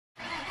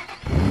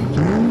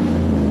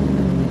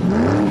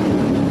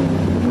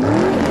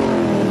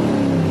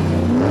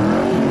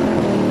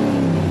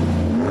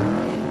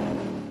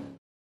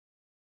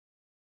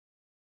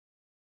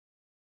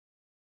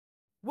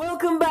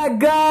Welcome back,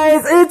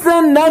 guys. It's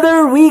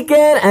another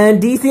weekend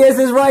and DCS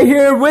is right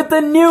here with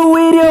a new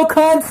video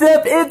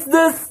concept. It's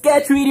the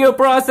sketch video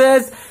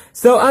process.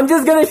 So I'm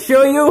just gonna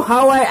show you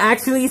how I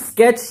actually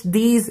sketch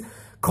these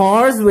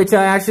cars, which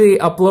I actually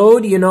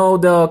upload, you know,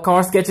 the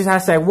car sketches,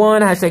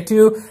 #1,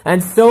 #2,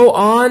 and so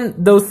on.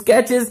 Those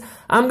sketches,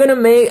 I'm gonna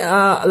make,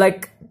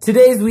 like,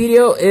 today's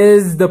video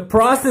is the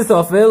process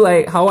of it,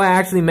 like how I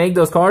actually make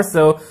those cars.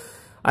 So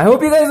I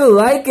hope you guys will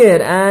like it.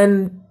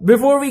 And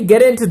before we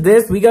get into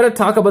this, we gotta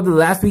talk about the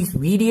last week's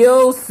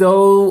video.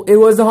 So it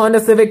was the Honda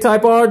Civic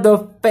Type R,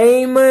 the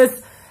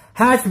famous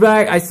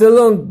hatchback. I still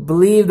don't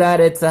believe that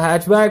it's a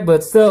hatchback,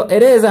 but still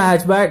it is a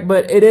hatchback.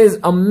 But it is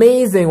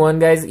amazing one,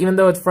 guys. Even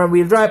though it's front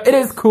wheel drive, it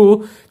is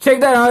cool.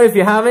 Check that out if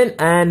you haven't.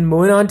 And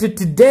moving on to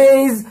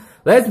today's,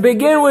 let's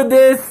begin with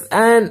this.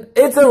 And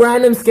it's a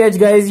random sketch,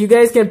 guys. You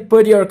guys can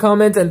put your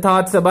comments and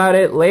thoughts about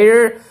it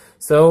later.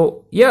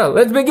 So yeah,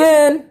 let's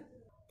begin.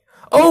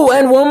 Oh,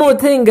 and one more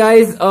thing,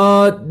 guys.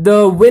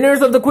 The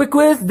winners of the quick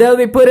quiz, they'll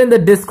be put in the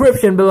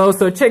description below,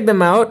 so check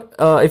them out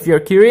if you're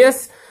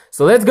curious.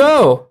 So let's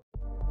go.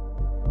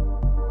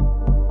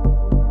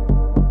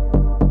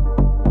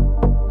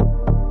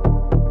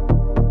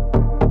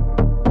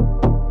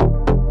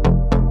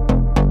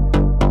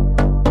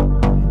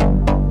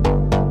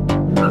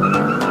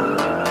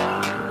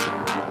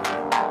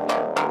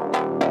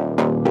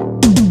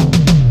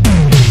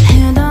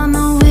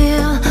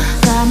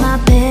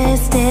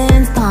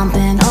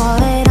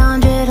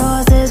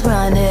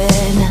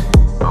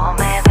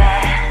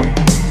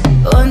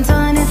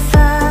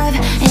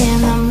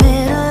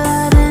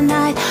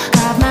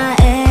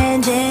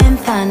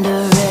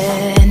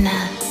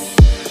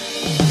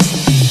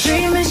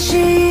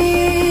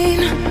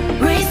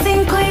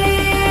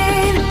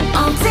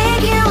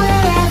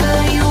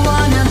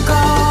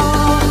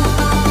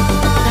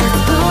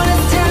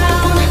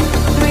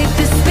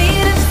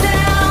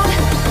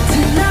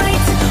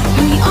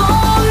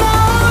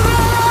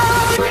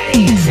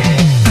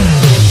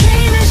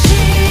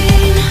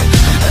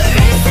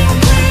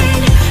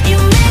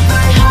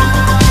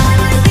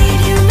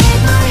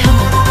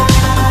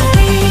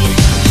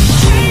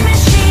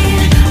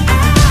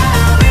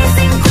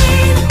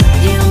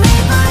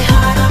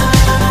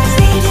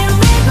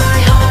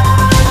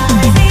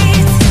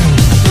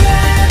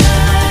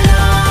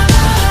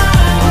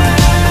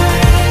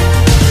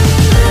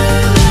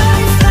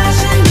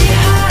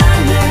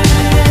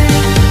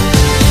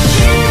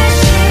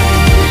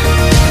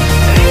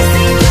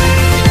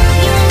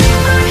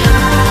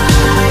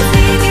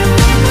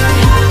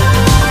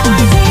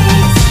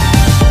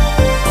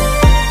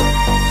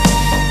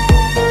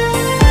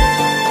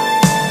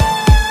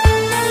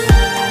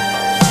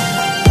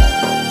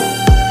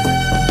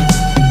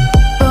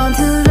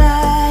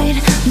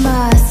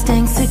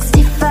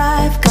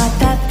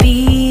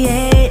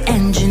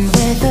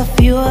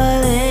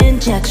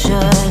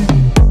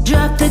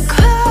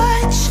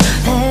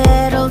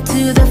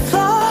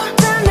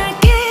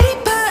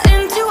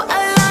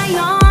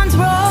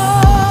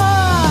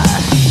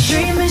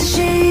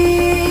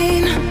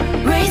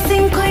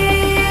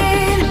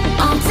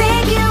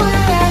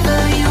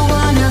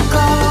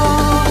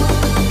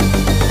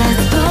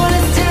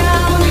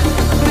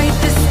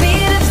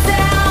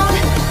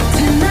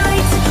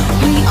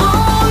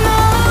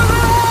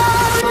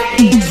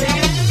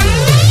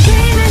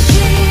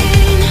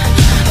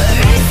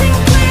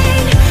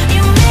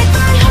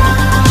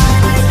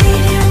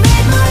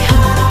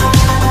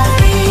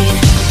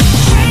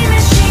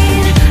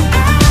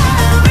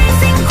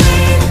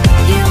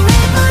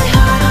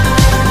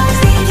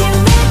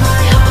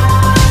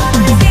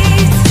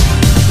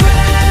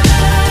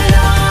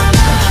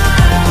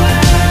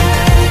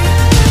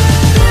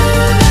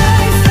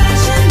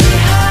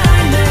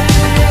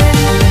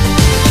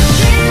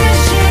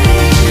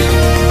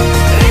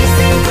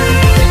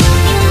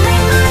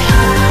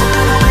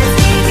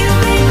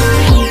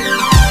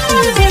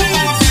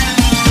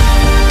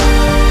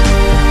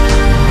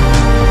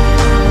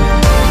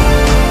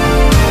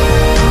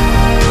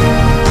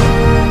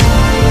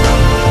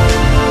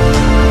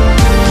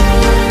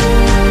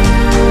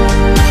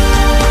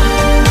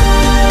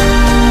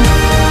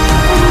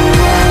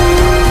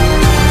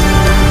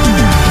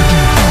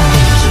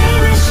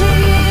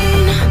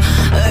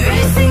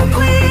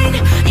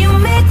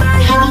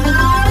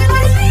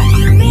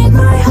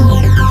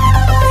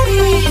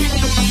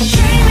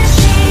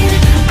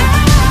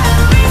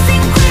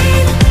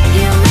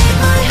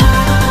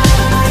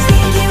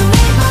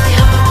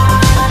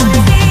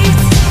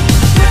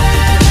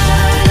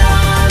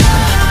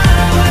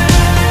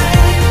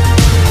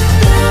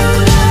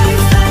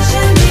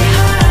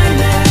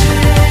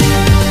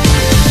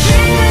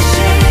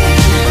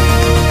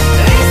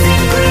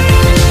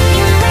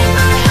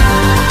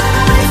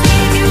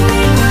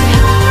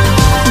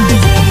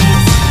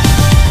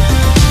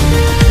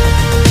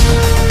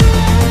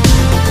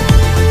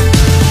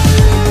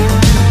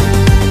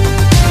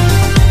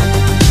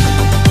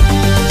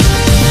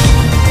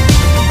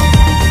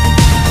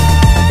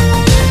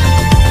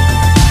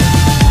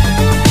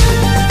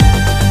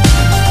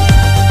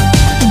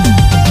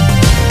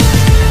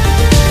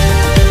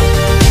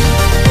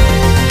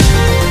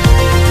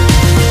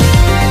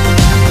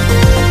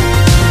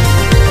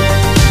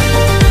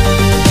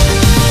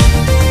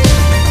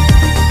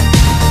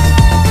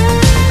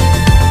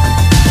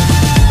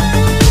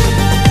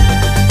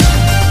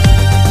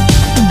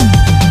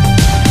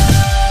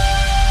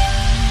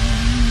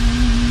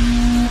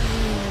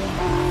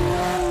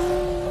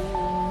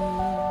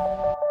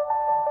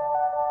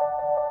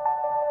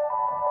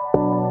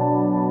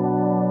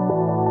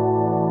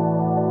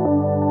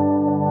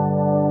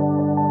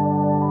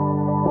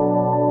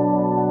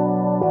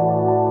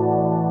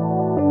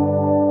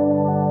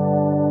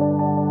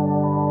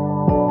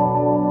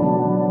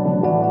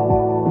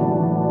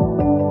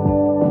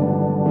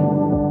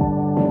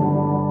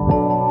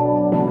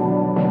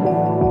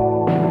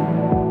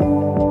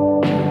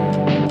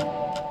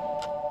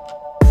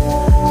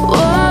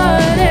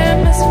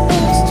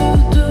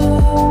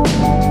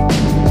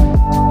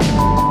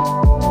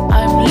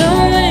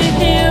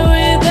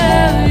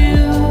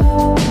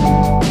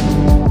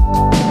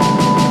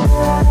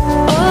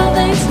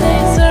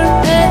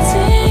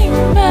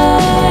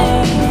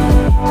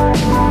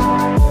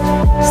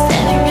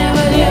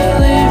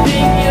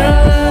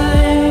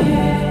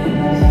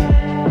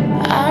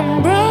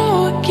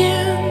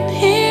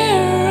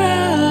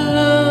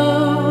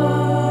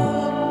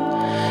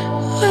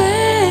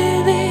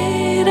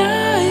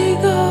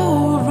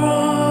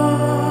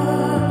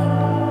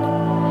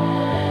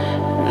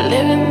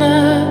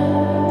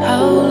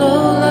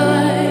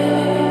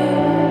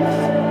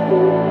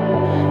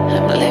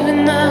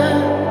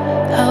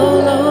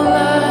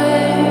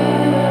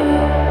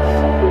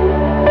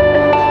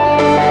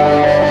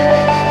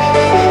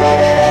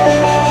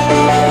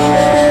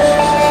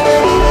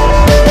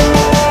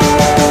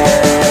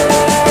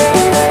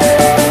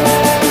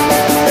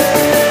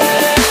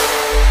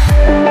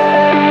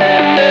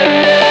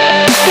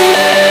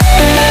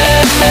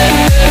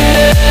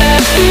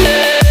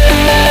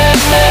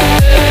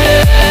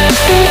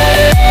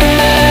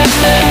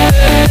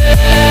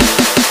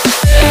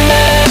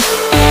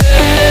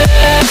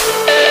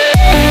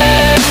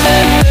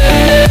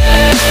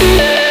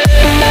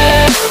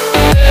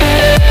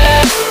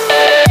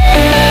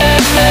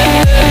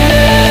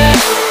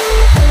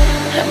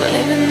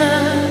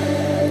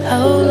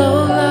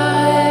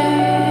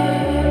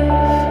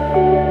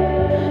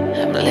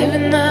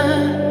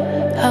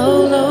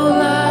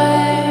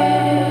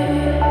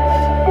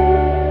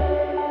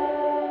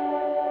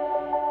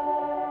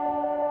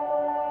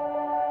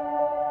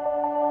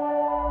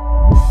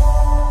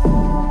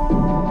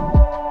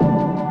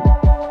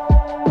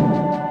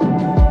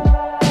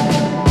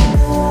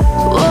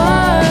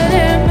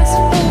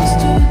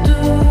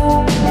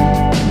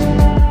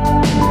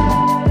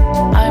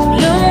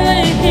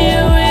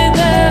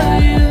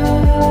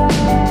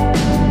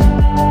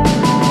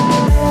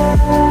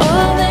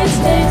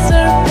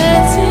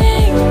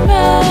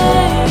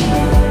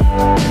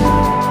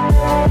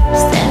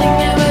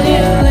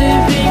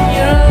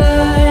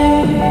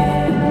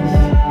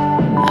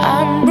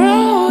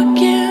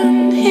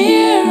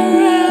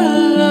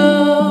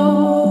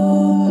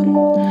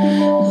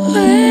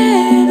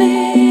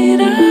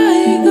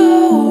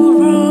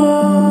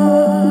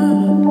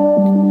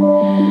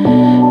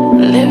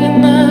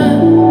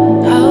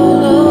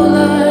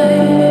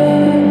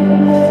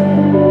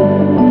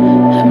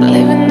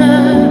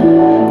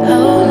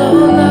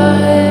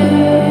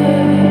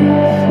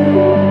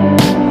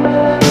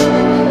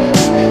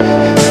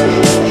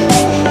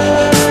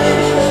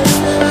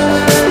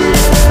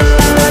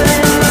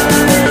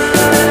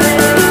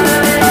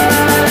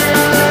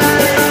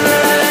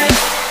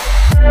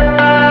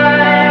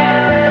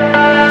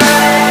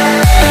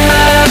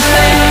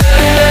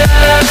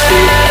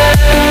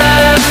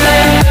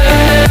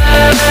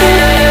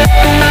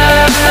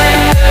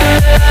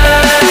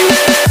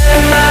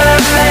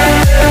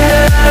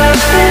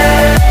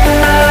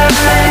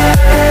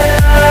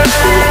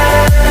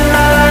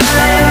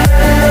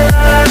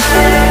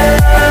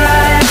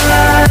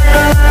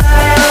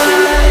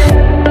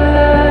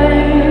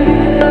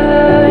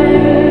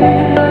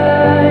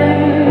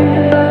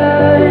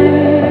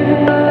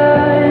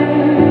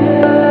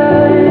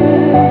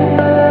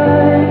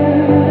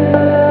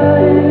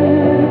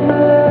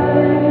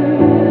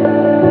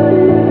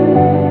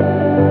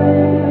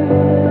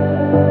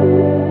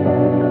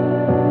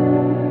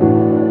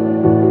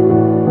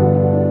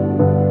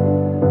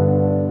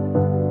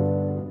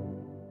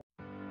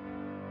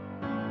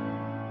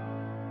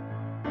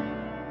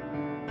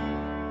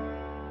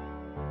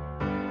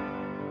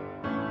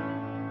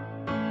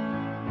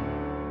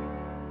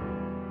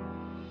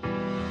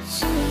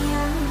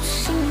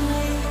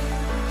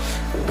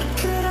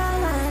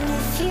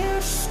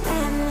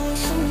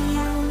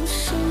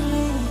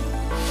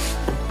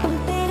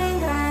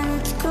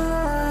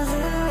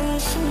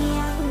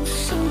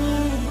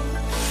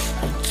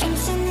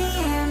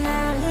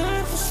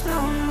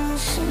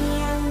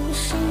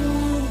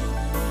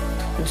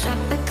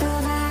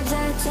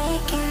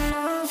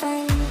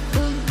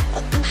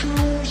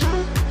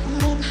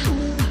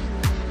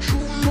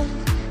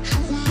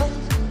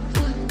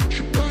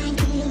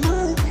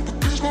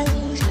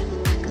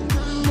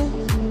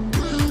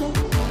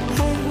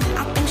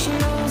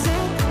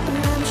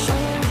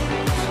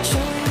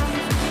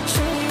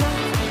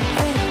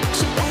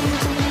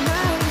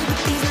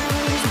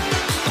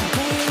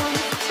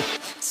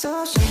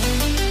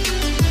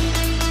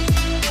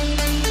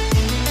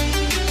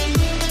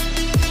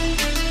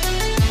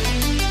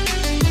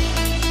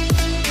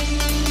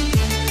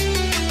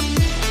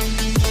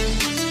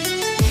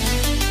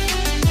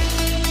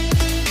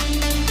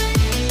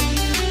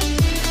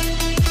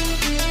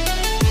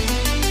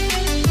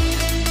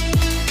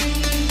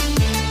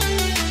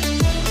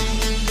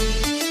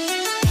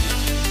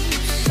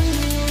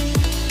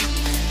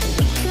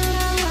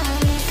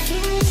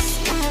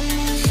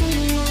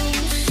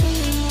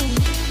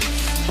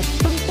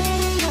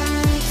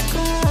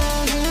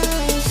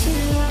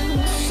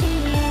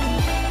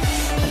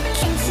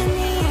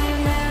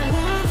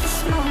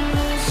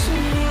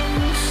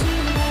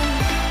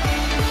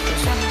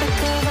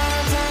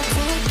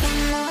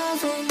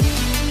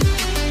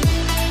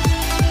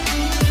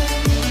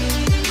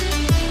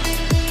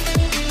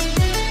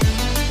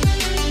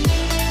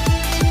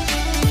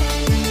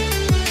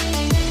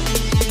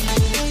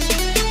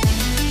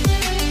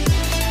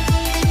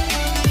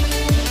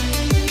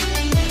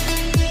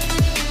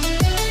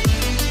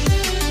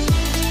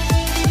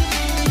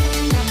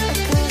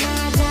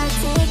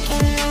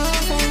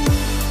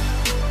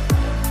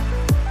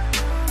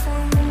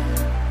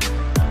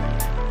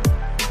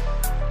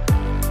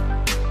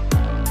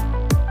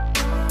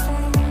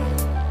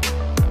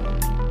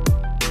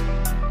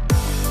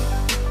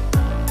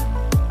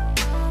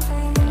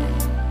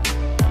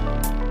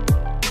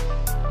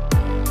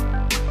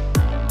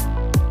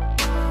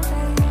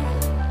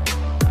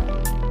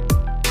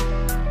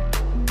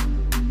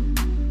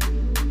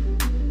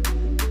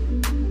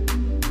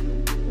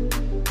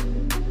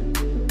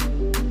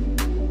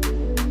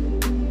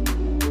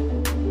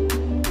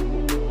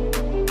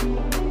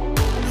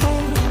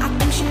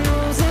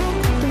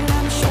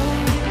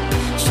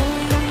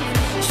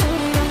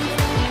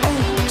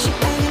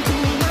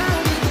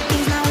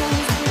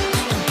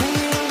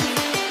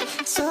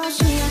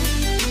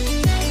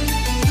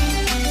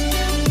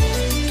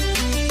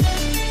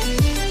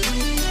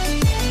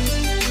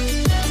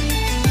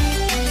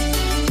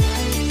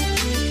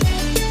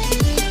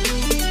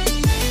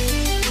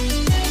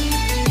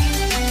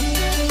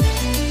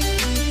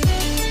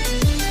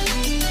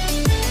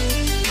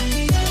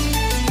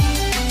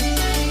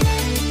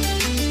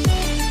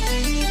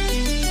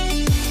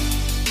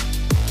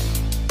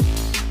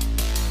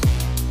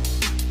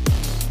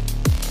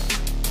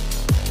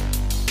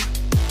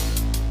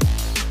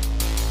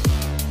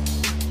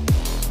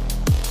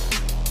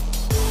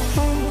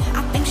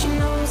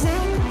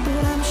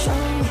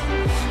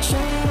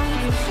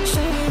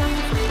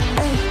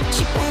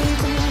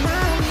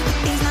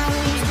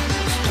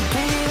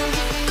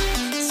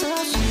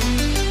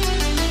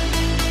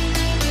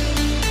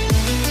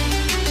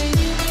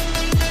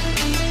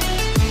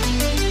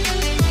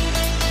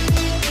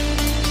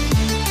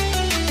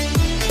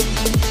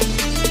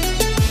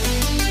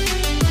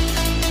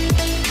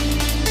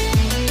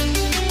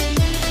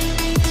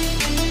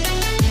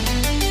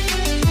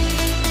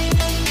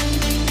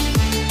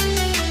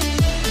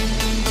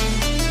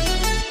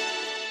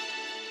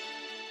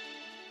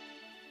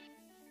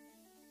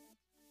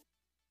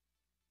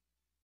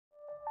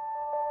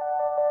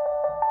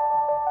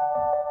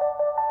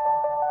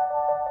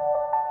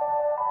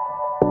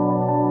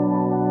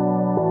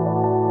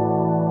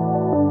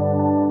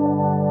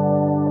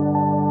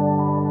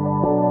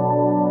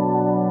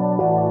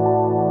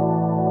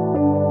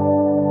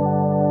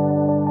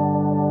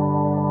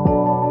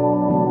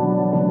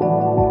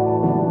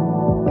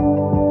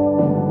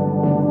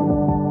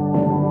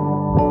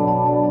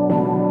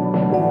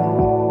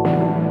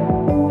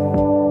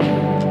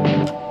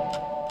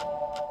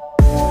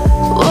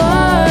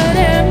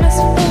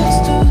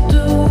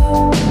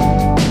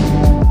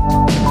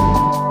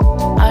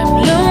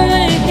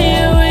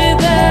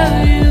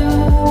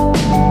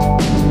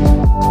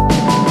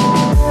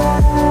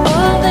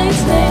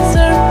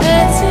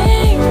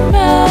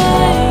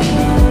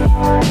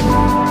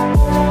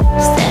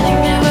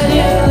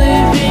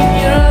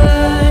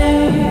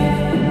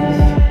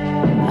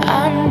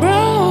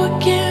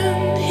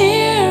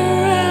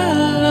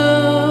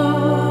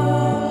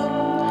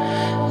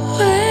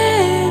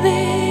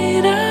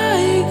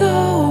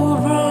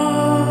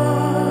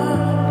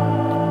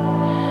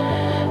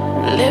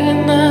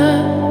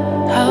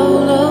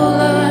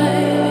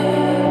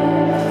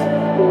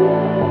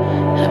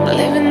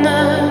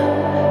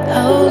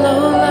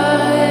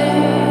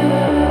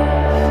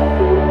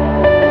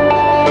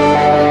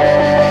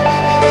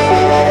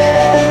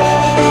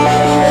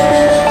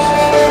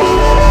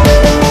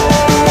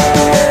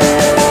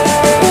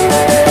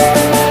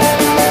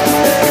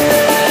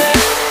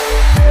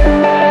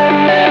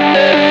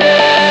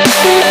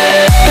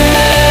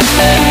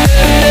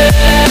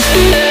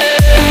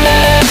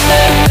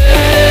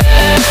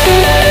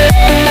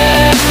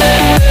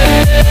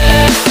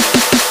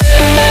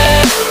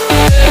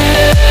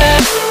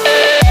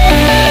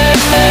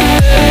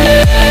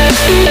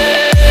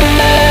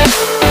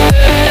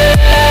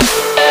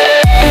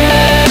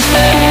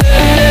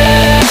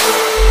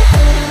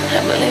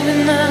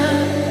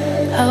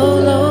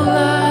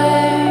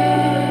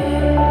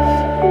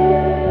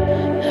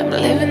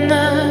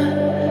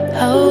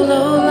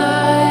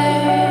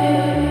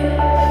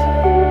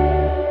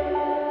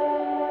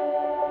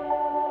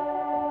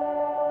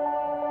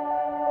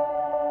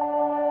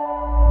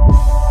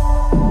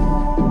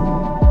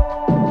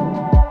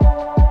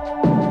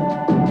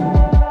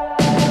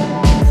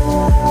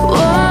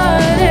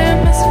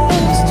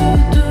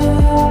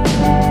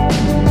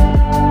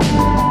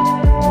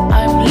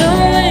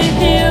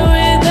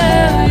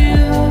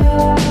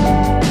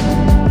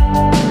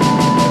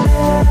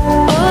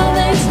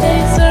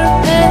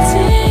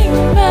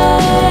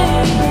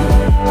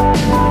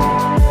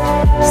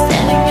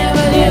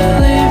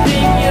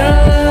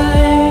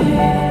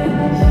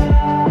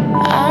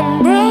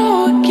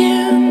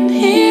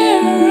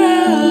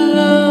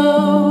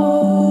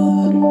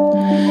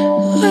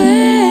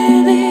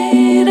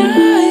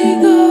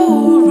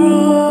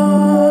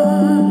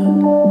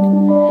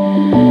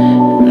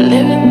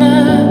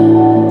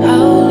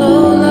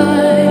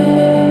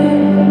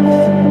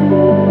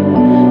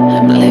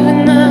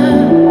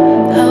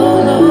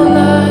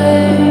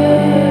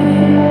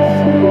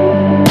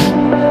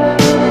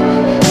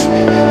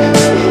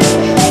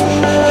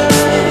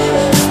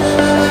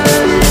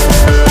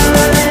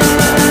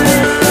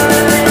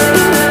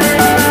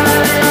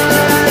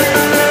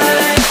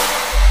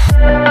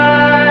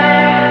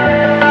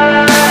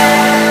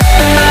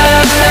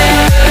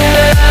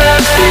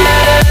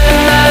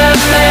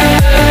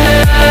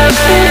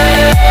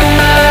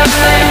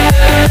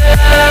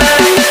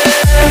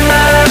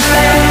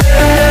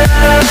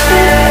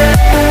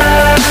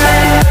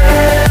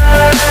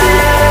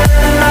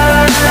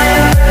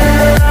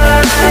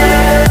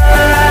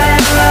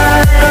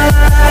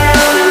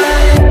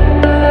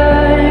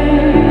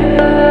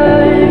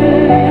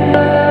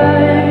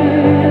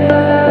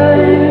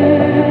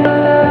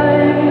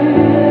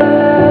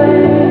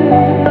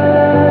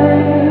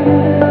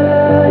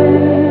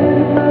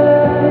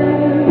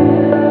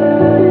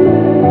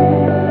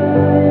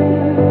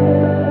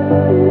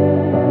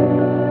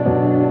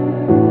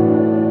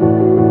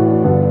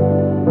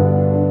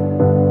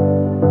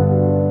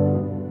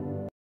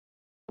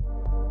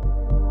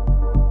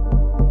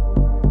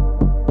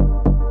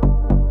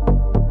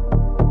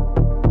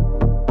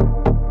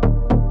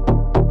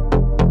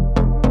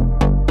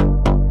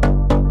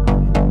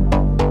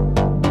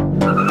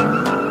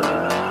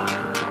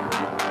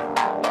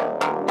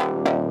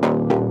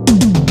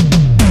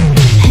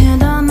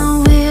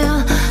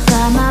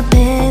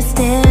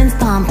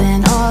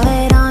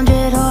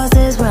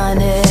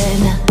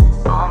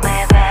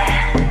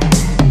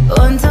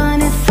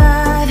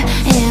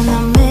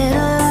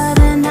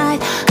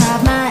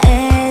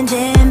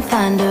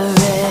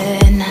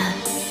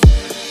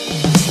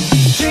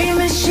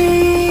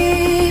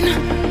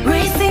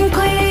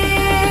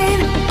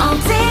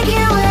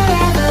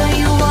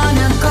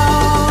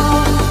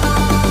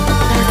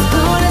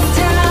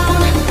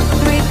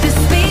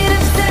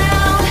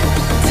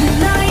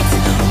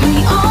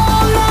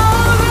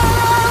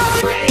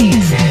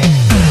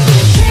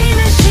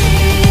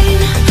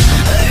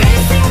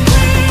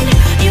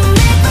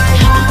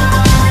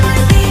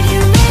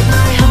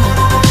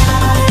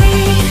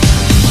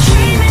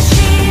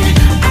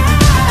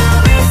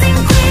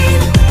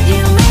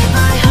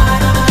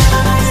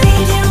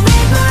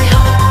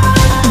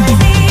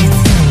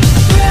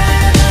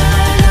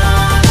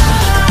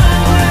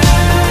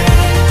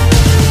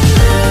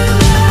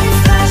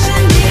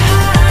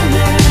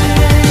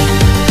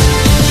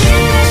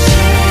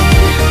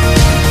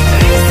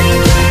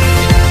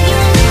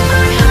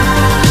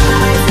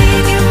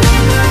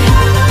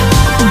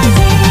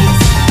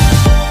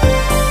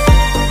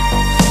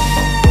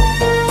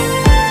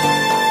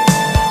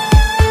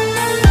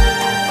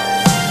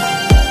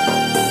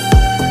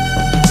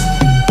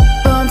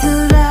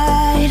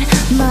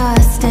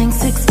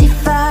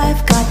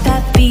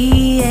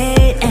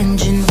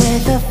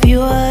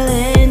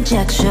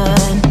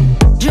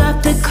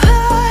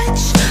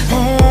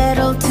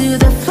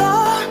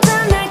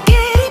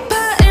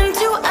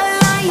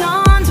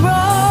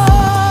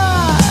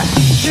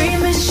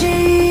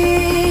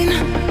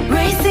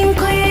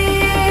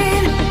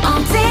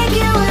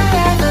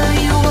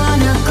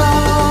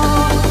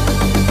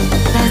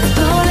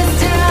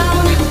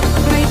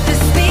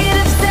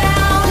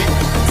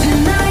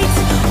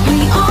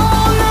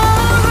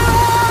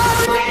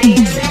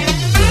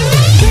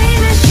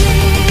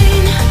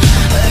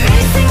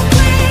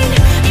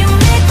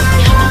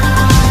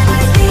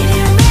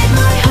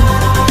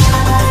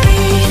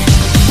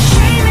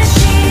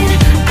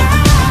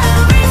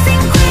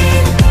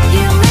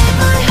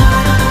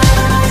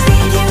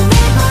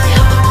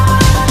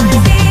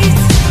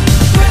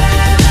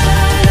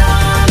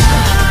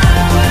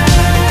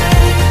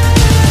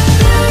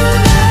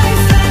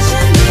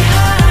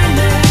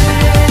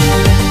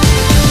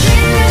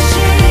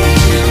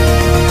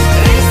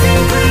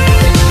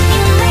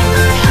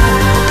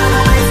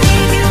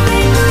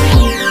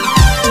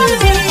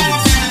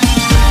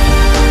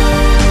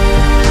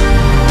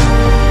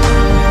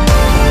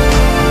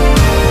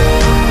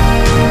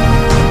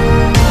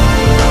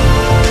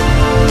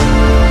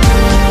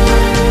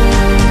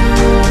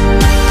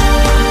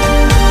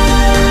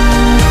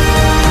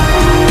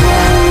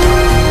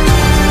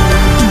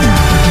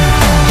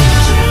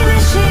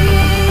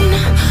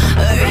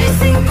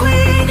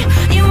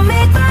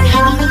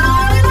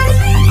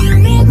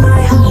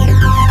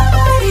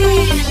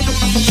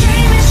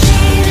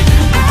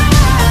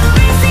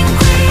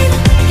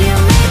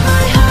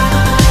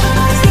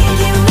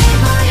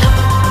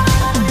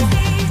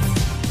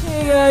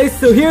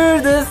 so here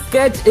the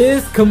sketch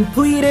is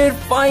completed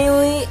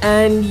finally,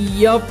 and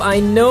yup, I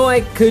know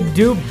I could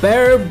do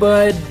better,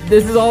 but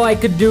this is all I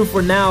could do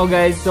for now,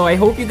 guys. So I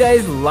hope you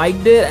guys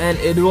liked it, and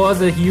it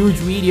was a huge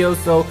video.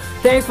 So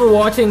thanks for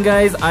watching,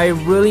 guys. I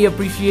really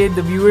appreciate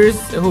the viewers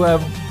who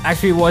have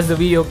actually watched the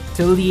video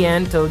till the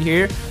end, till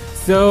here.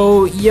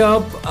 So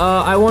yup,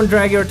 I won't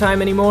drag your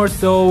time anymore,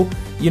 so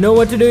you know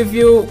what to do if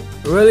you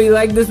really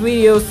like this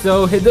video.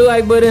 So hit the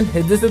like button,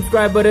 hit the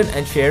subscribe button,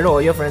 and share it to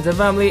all your friends and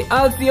family.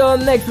 I'll see you all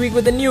next week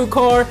with a new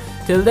car.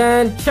 Till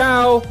then,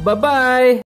 ciao, bye bye.